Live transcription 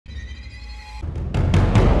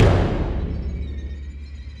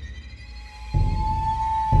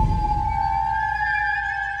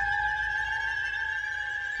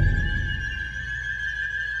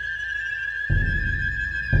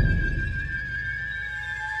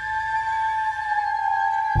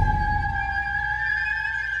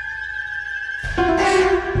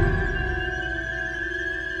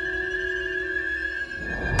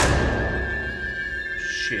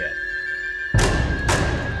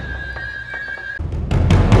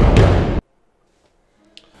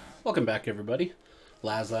Welcome back, everybody.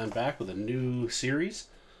 Navezgane back with a new series,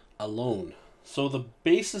 Alone. So the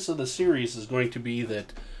basis of the series is going to be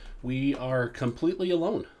that we are completely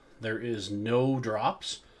alone. There is no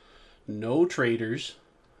drops, no traders,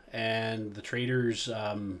 and the traders,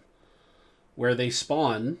 where they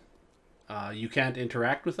spawn, you can't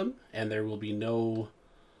interact with them, and there will be no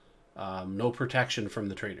protection from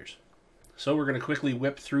the traders. So we're going to quickly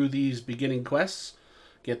whip through these beginning quests,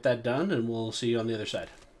 get that done, and we'll see you on the other side.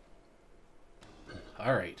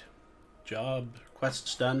 Alright,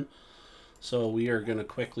 quests done. So we are going to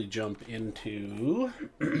quickly jump into,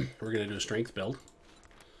 we're going to do a strength build.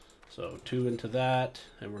 So 2 into that,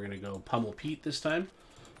 and we're going to go pummel Pete this time.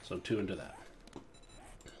 So 2 into that.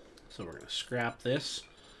 So we're going to scrap this,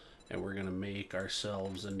 and we're going to make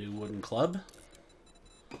ourselves a new wooden club.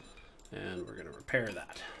 And we're going to repair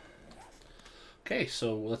that. Okay,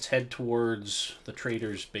 so let's head towards the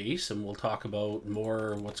trader's base, and we'll talk about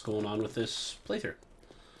more what's going on with this playthrough.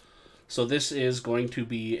 So this is going to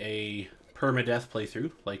be a perma-death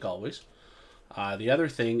playthrough, like always. The other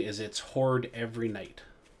thing is it's horde every night.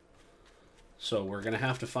 So we're going to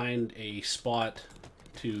have to find a spot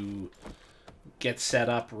to get set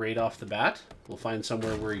up right off the bat. We'll find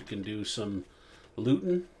somewhere where you can do some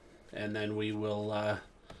looting, and then we will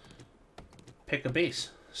pick a base.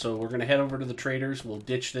 So we're going to head over to the traders. We'll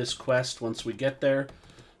ditch this quest once we get there.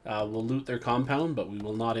 We'll loot their compound, but we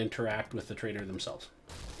will not interact with the trader themselves.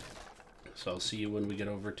 So I'll see you when we get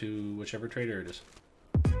over to whichever trader it is.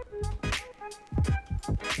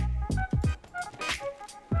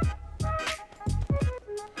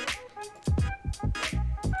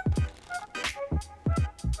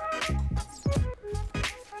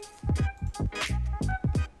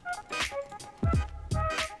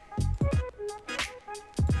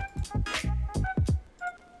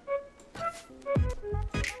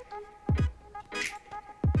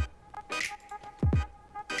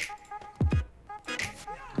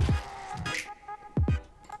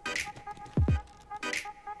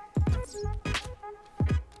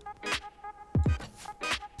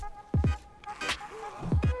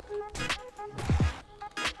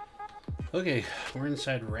 Okay, we're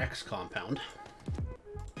inside Rex's compound.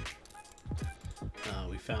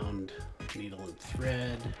 We found needle and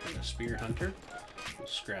thread and a spear hunter. We'll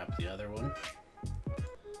scrap the other one.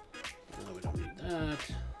 We don't need that.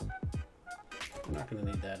 We're not going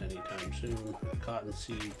to need that anytime soon. Cotton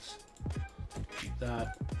seeds. Keep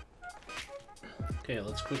that. Okay,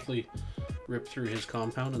 let's quickly rip through his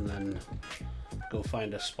compound and then go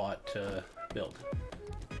find a spot to build.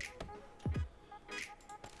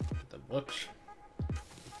 Books.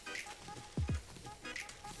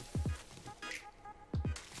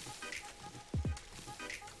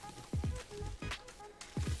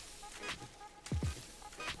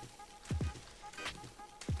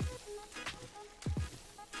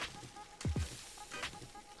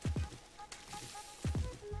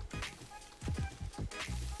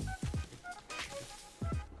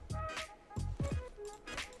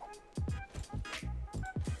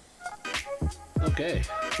 Okay.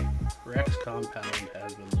 Rex's compound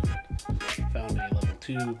has been looted. Found a level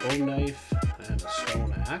 2 bone knife and a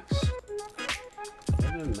stone axe.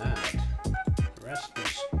 Other than that, the rest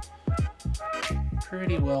is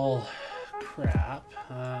pretty well crap.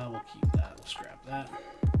 We'll keep that. We'll scrap that.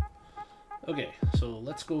 Okay, so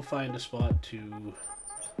let's go find a spot to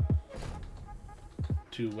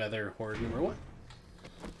weather horde number 1.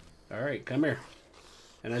 Alright, come here.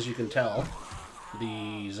 And as you can tell,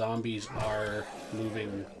 the zombies are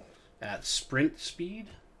moving at sprint speed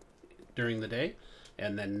during the day,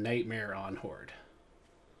 and then nightmare on horde.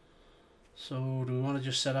 So do we want to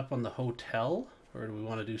just set up on the hotel, or do we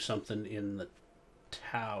want to do something in the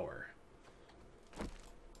tower?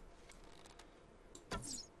 Why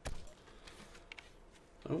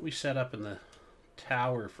don't we set up in the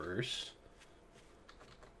tower first?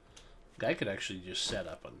 Guy could actually just set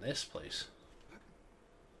up on this place.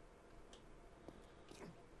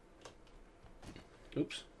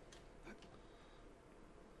 Oops.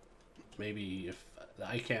 Maybe if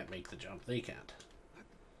I can't make the jump, they can't.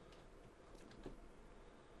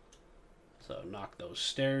 So knock those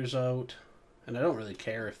stairs out. And I don't really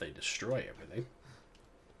care if they destroy everything.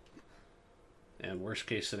 And worst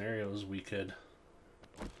case scenarios, we could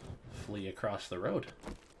flee across the road.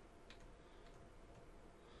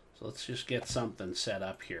 So let's just get something set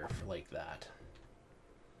up here for like that.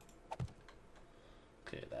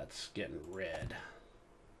 Okay, that's getting red.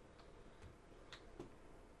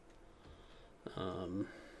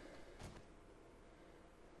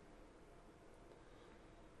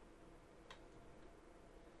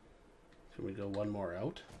 Can we go one more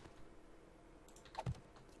out?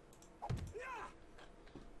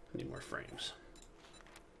 Need more frames.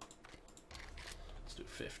 Let's do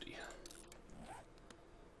 50.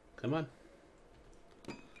 Come on.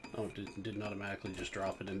 Oh, it didn't automatically just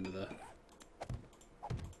drop it into the...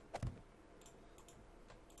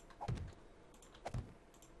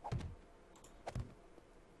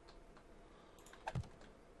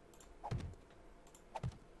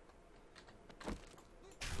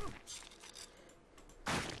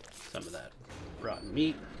 Some of that rotten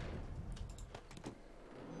meat.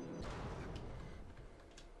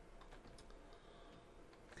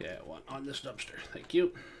 Okay, I want on this dumpster. Thank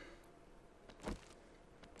you.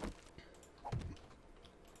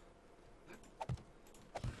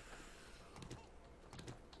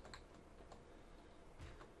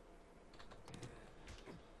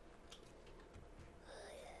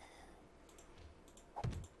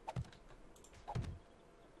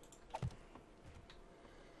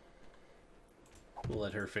 We'll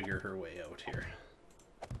let her figure her way out here.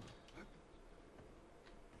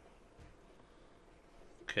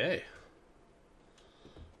 Okay.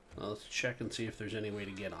 Well, let's check and see if there's any way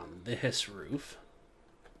to get on this roof.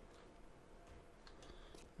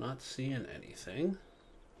 Not seeing anything.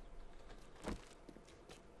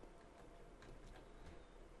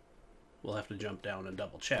 We'll have to jump down and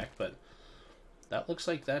double check, but that looks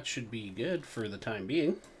like that should be good for the time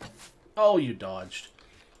being. Oh, you dodged.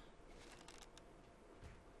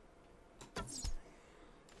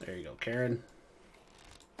 There you go, Karen.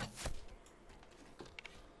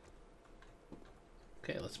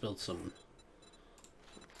 Okay, let's build some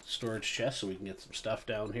storage chests so we can get some stuff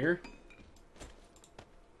down here.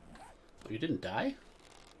 Oh, you didn't die?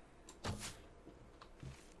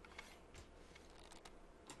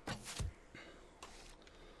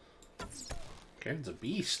 Karen's a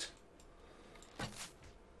beast.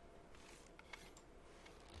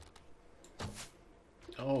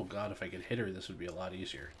 Oh god, if I could hit her, this would be a lot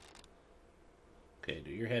easier. Okay,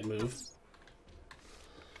 do your head move.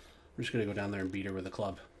 I'm just gonna go down there and beat her with a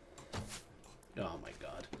club. Oh my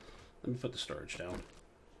god. Let me put the storage down.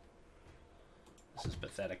 This is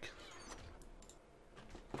pathetic.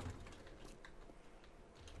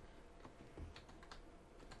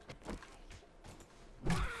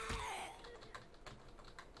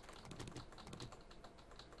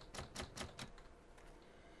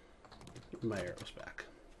 Give me my arrows back.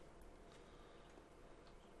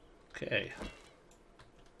 Okay.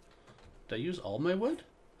 Did I use all my wood?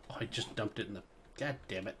 Oh, I just dumped it in the... God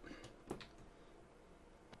damn it.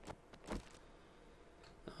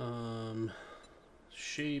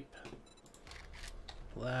 Shape.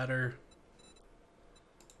 Ladder.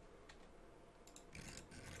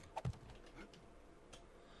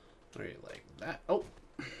 Right, like that. Oh!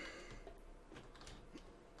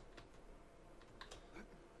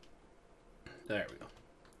 There we go.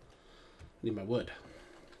 Need my wood.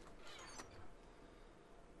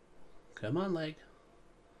 Come on, leg.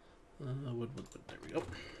 Wood. There we go.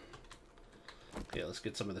 Okay, let's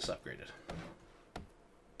get some of this upgraded.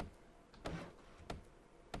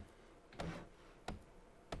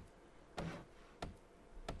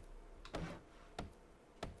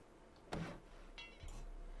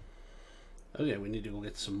 Okay, we need to go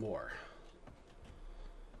get some more.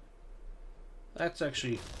 Let's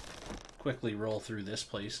actually quickly roll through this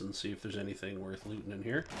place and see if there's anything worth looting in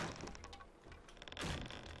here.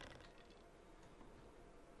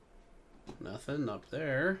 Nothing up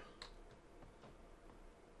there.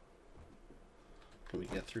 Can we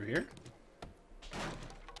get through here?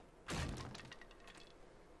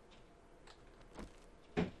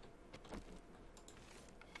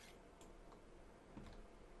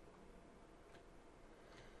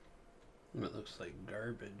 It looks like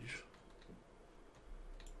garbage.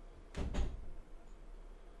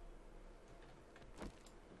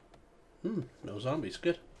 No zombies.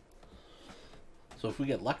 Good. So if we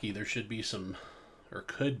get lucky, there should be some, or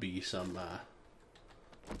could be some,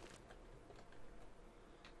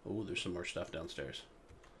 oh, there's some more stuff downstairs.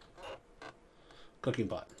 Cooking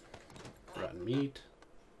pot. Rotten meat.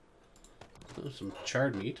 Oh, some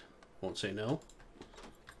charred meat. Won't say no.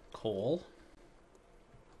 Coal.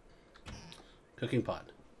 Cooking pot.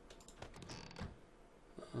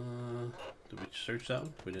 Did we search that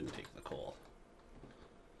one? We didn't take the coal.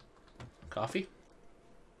 Coffee.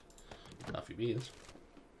 Coffee beans.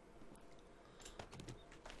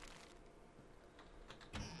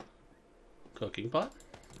 Cooking pot.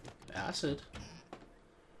 Acid.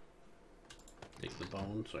 Take the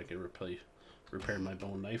bone so I can repair my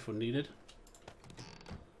bone knife when needed.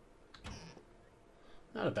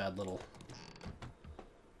 Not a bad little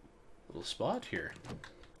spot here.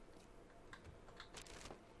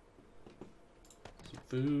 Some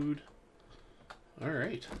food. All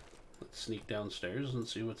right. Let's sneak downstairs and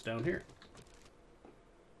see what's down here.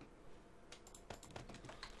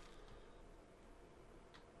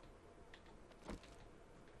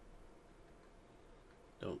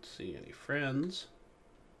 Don't see any friends.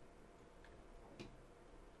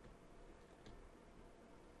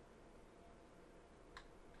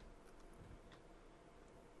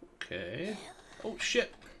 Okay. Oh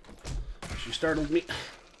shit! She startled me.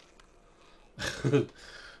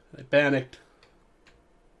 I panicked.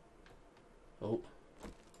 Oh.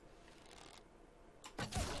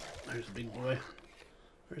 There's a big boy.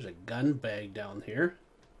 There's a gun bag down here.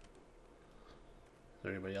 Is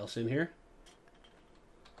there anybody else in here?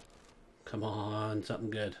 Come on, something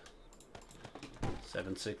good.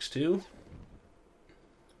 7.62.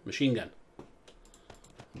 Machine gun.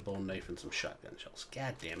 Bone knife and some shotgun shells.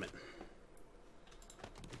 God damn it.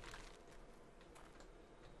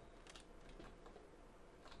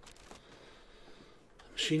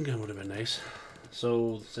 Machine gun would have been nice.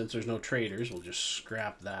 So, since there's no traders, we'll just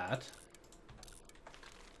scrap that.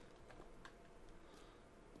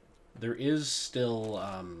 There is still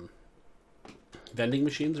vending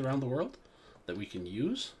machines around the world that we can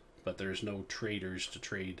use, but there's no traders to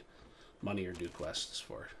trade money or do quests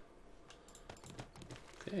for.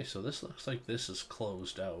 Okay, so this looks like this is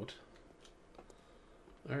closed out.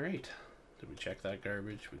 Alright. Did we check that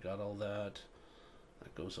garbage? We got all that.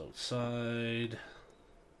 That goes outside.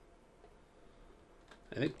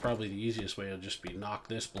 I think probably the easiest way will just be knock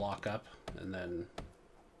this block up and then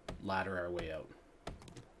ladder our way out.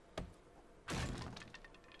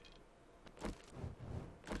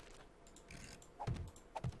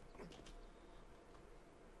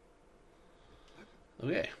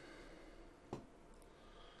 Okay.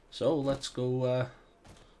 So let's go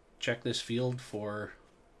check this field for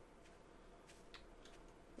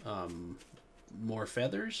more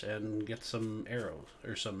feathers and get some arrows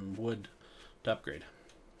or some wood to upgrade.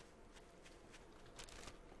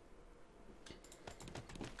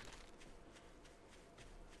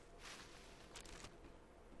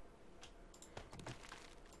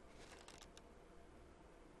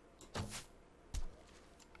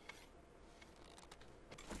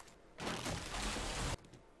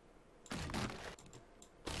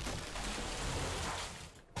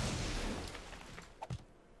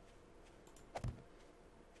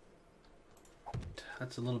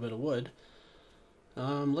 That's a little bit of wood.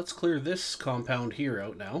 Let's clear this compound here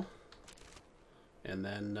out now. And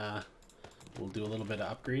then we'll do a little bit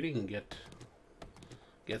of upgrading and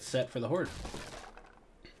get set for the horde.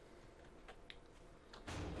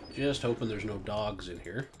 Just hoping there's no dogs in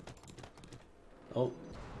here. Oh,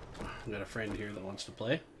 I've got a friend here that wants to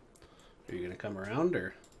play. Are you going to come around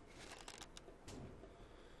or?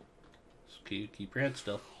 Keep your head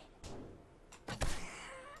still.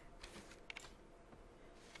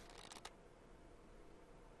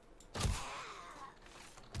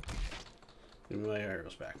 Give me my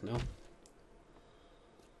arrows back, no?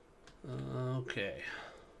 Okay.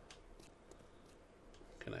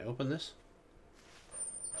 Can I open this?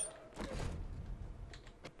 Let's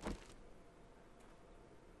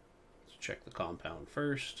check the compound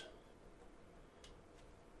first.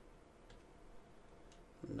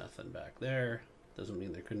 Nothing back there. Doesn't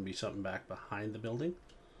mean there couldn't be something back behind the building.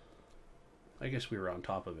 I guess we were on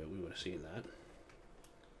top of it. We would have seen that.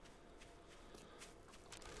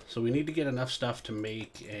 So we need to get enough stuff to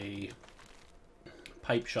make a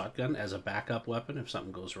pipe shotgun as a backup weapon if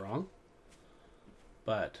something goes wrong.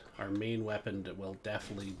 But our main weapon will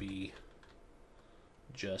definitely be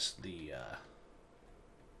just the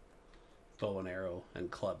bow and arrow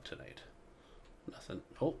and club tonight. Nothing.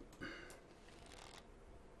 Oh.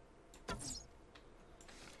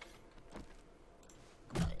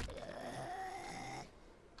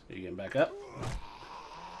 Are you getting back up?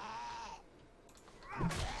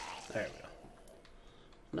 There we go.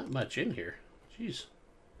 Not much in here. Jeez.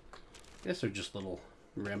 I guess they're just little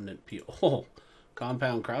remnant people. Oh,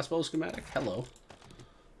 compound crossbow schematic. Hello.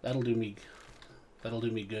 That'll do me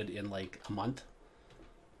good in like a month.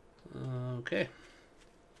 Okay.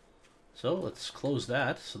 So let's close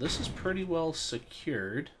that. So this is pretty well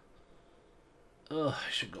secured. Ugh,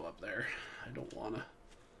 I should go up there. I don't wanna.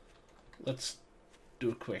 Let's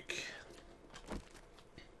do a quick.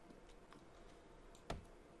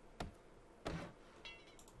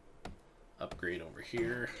 Upgrade over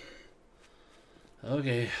here.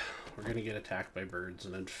 Okay, we're gonna get attacked by birds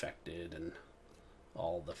and infected and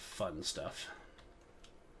all the fun stuff.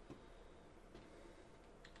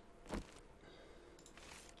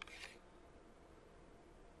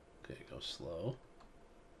 Okay, go slow.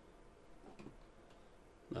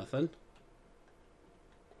 Nothing.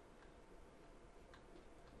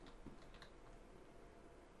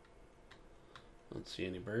 Don't see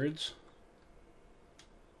any birds.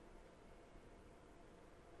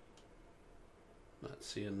 Not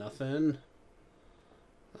seeing nothing.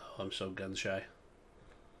 Oh, I'm so gun shy.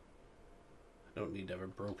 I don't need to have a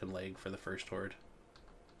broken leg for the first horde.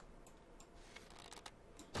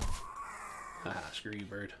 Haha, screw you,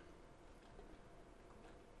 bird.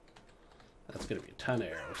 That's gonna be a ton of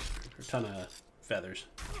arrows. Or a ton of feathers.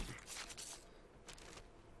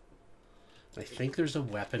 I think there's a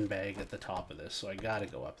weapon bag at the top of this, so I gotta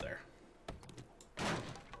go up there.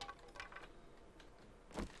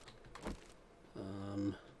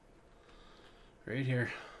 Right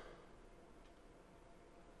here.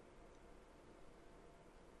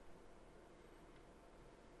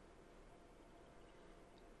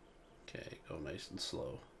 Okay, go nice and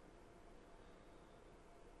slow.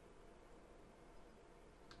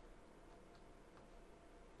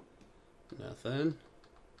 Nothing.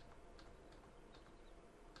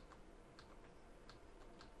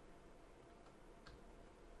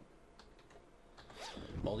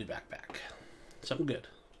 Moldy backpack. Something good.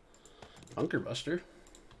 Bunker buster.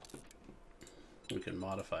 We can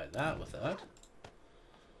modify that with that.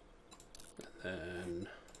 And then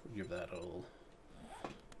give that a little...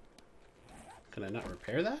 Can I not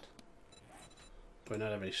repair that? Do I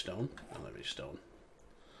not have any stone? I don't have any stone.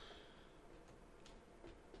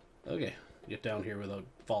 Okay, get down here without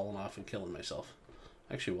falling off and killing myself.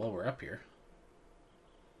 Actually, while we're up here,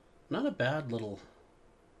 not a bad little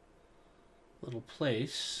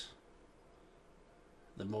place.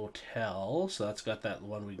 The motel, so that's got that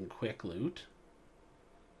one we can quick loot.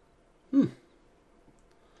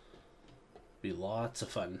 Be lots of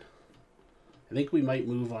fun. I think we might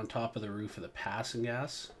move on top of the roof of the passing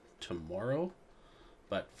gas tomorrow,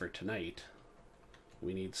 but for tonight,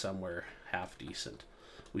 we need somewhere half decent.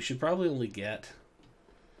 We should probably only get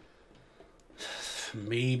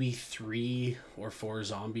maybe 3 or 4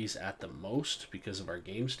 zombies at the most because of our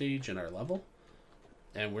game stage and our level.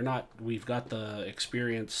 And we've got the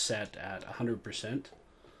experience set at 100%,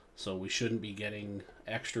 so we shouldn't be getting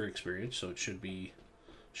extra experience, so it should be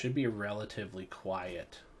a relatively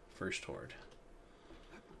quiet first horde.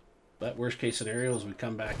 But worst case scenario is we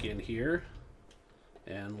come back in here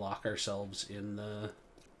and lock ourselves in the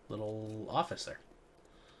little office there.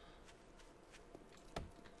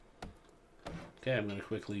 Okay, I'm going to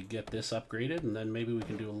quickly get this upgraded, and then maybe we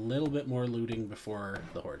can do a little bit more looting before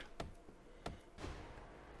the horde.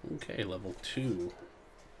 Okay, level 2.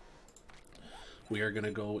 We are going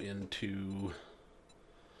to go into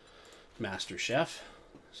Master Chef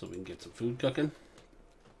so we can get some food cooking.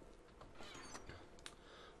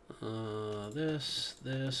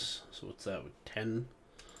 This. So what's that? 10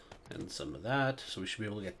 and some of that. So we should be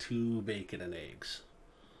able to get 2 bacon and eggs.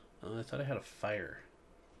 I thought I had a fire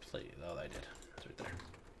plate. Oh, I did. It's right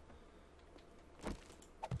there.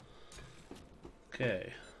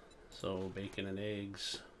 Okay. So bacon and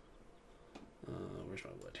eggs. Where's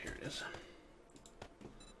my wood? Here it is.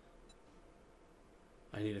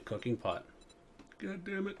 I need a cooking pot. God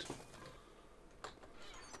damn it.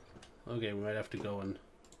 Okay, we might have to go and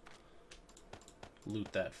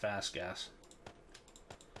loot that fast gas.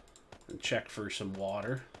 And check for some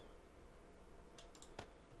water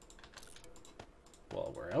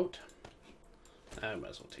while we're out. I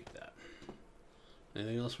might as well take that.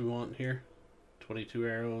 Anything else we want here? 22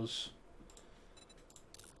 arrows.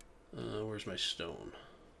 Where's my stone?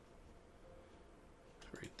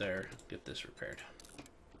 Right there. Get this repaired.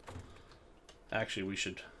 Actually,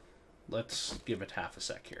 let's give it half a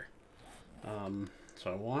sec here.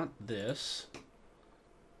 So I want this.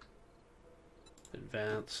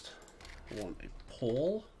 Advanced. I want a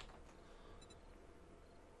pole.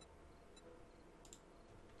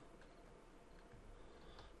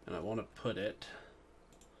 And I want to put it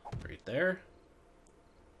right there.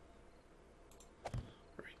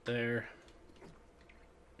 Right there.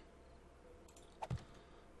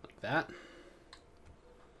 Like that.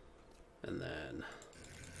 And then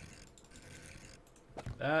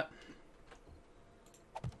like that.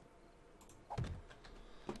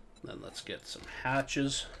 Then let's get some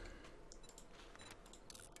hatches.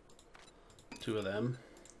 2 of them.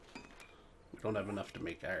 We don't have enough to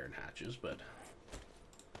make iron hatches, but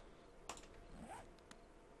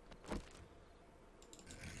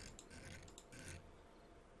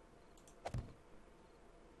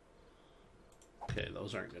okay,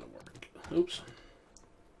 those aren't going to work. Oops.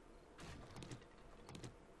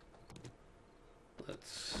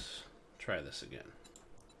 Let's try this again.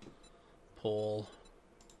 Pull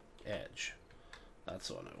edge. That's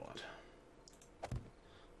the one I want.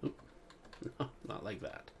 Oop. No, not like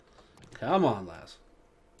that. Come on, Laz.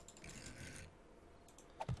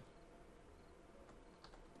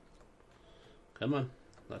 Come on.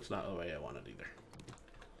 That's not the way I want it either.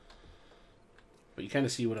 But you kind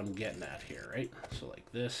of see what I'm getting at here, right? So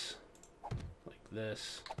like this,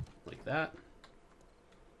 like that.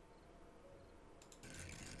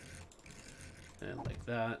 And like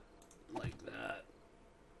that, like that,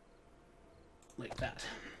 like that.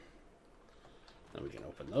 Then we can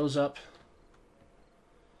open those up.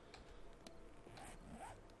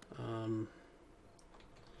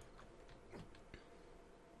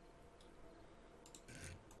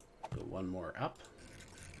 Go one more up.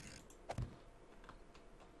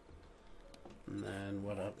 And then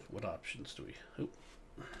what options do we... Oop.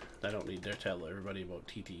 I don't need to tell everybody about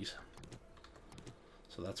TTs.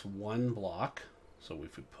 So that's one block. So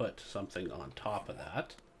if we put something on top of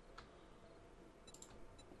that...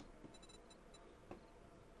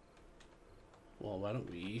 Well, why don't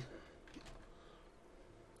we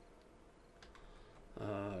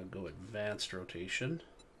go advanced rotation.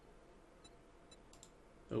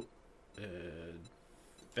 Oh,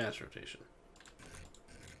 advanced rotation.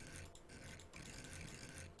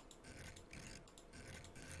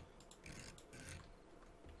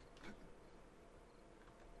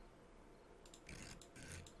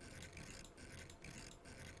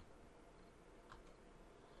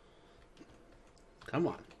 Come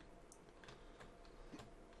on.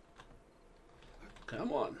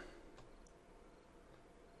 Come on.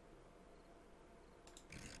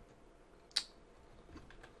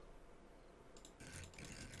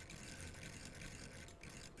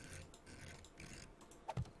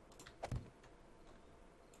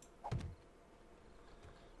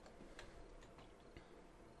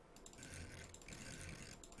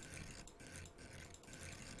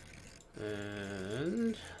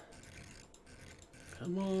 And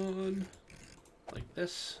come on, like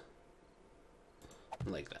this,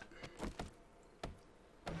 and like that.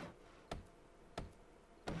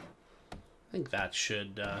 I think that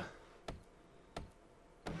should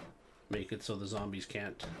make it so the zombies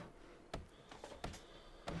can't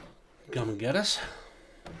come and get us.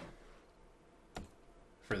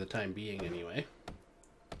 For the time being, anyway.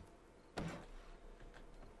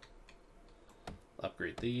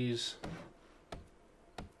 Upgrade these.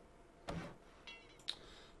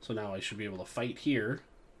 So now I should be able to fight here,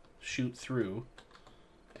 shoot through,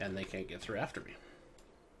 and they can't get through after me.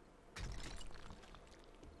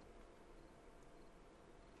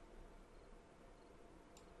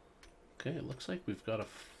 Okay, it looks like we've got a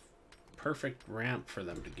perfect ramp for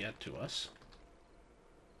them to get to us.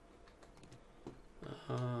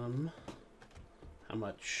 How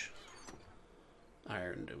much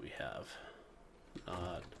iron do we have?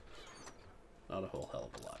 Not a whole hell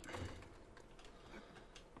of a lot.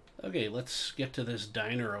 Okay, let's get to this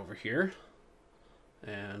diner over here.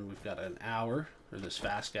 And we've got an hour, or this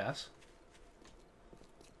fast gas.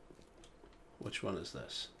 Which one is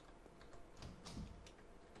this?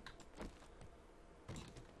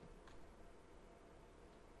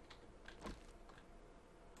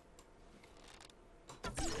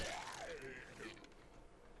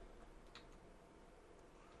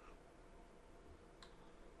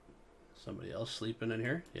 Somebody else sleeping in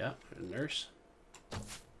here? Yeah, a nurse.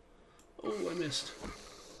 Oh, I missed.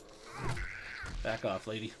 Back off,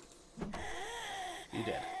 lady. You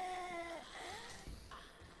dead.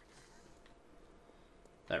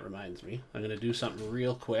 That reminds me. I'm gonna do something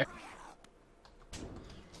real quick.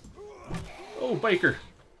 Oh, biker!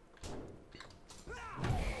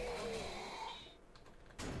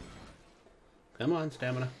 Come on,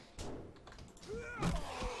 stamina.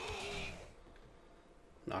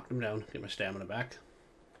 Knocked him down. Get my stamina back.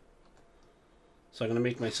 So I'm going to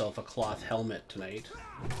make myself a cloth helmet tonight.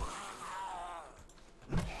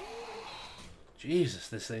 Jesus,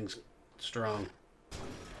 this thing's strong.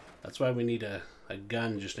 That's why we need a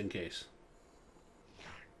gun just in case.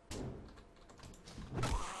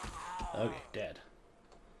 Okay, dead.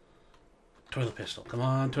 Toilet pistol. Come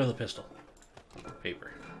on, toilet pistol.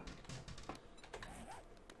 Paper.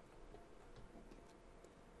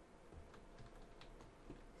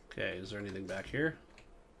 Okay, is there anything back here?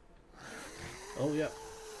 Oh, yeah.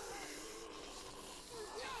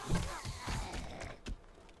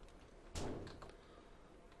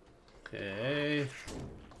 Okay.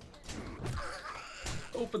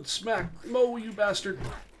 Open smack. Mow, you bastard.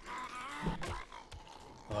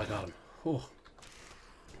 Oh, I got him. Oh.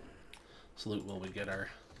 Salute while we get our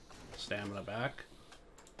stamina back.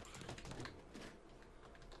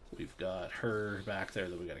 We've got her back there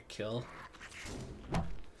that we gotta kill.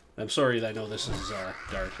 I'm sorry that I know this is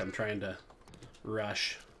dark. I'm trying to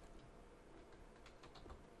rush.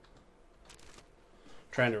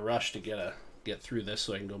 Trying to rush to get through this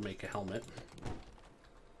so I can go make a helmet.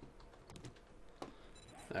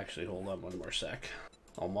 Actually, hold on one more sec.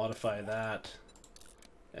 I'll modify that.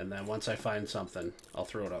 And then once I find something, I'll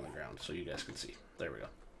throw it on the ground so you guys can see. There we go.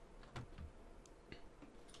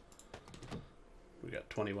 We got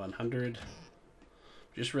 2100.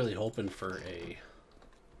 Just really hoping for a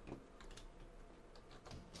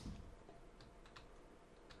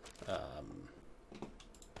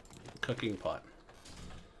cooking pot.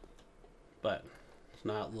 But it's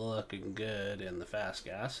not looking good in the fast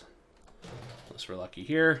gas. Unless we're lucky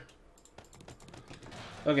here.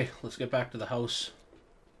 Okay, let's get back to the house.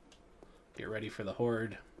 Get ready for the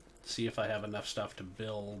horde. See if I have enough stuff to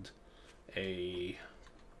build a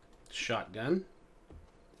shotgun.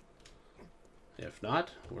 If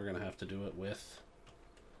not, we're going to have to do it with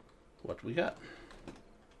what we got.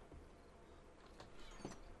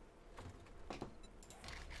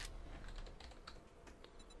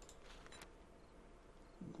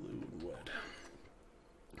 Glued wood.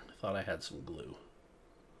 I thought I had some glue.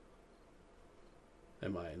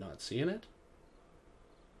 Am I not seeing it?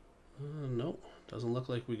 Nope. Doesn't look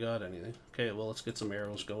like we got anything. Okay, well, let's get some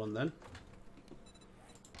arrows going then.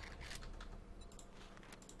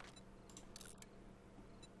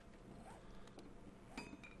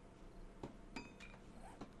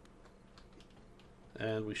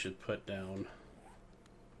 And we should put down...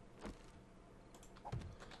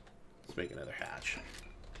 Let's make another hatch.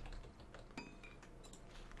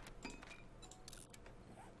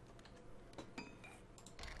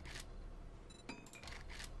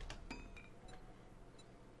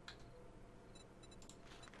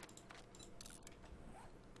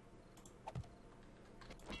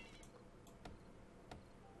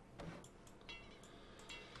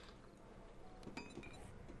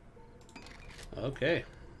 Okay,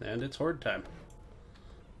 and it's horde time.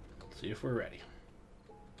 Let's see if we're ready.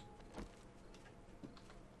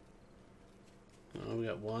 Oh, we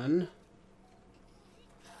got one.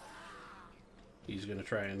 He's gonna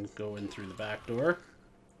try and go in through the back door.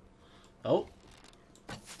 Oh,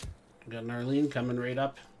 we got an Arlene coming right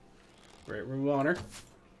up, right where we want her.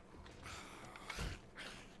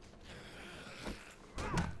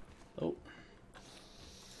 Oh.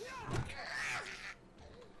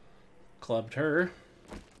 Clubbed her.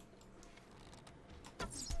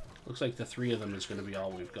 Looks like the three of them is going to be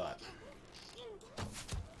all we've got.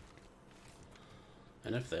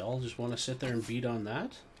 And if they all just want to sit there and beat on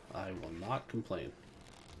that, I will not complain.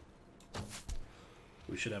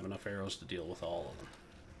 We should have enough arrows to deal with all of them.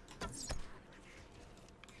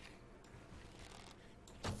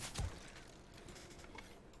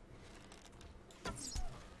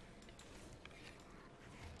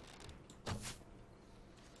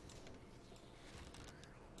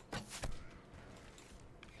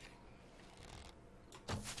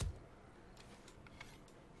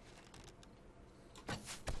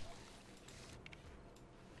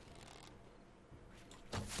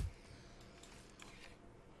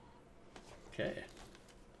 Okay.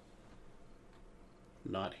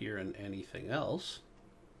 Not hearing anything else.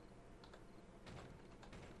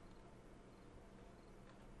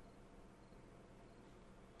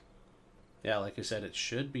 Yeah, like I said, it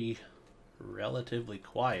should be relatively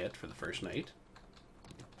quiet for the first night.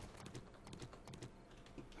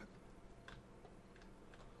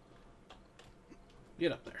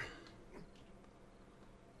 Get up there.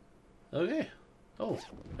 Okay. Oh,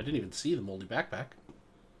 I didn't even see the moldy backpack.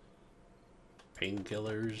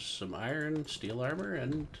 Painkillers, some iron, steel armor,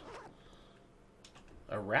 and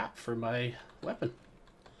a wrap for my weapon.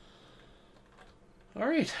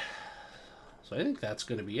 Alright. So I think that's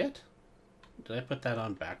going to be it. Did I put that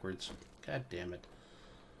on backwards? God damn it.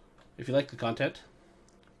 If you like the content,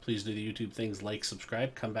 please do the YouTube things, like,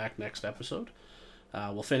 subscribe, come back next episode.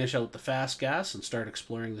 We'll finish out the fast gas and start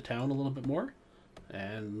exploring the town a little bit more.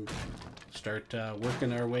 And start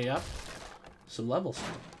working our way up some levels.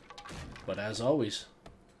 But as always,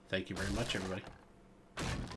 thank you very much, everybody.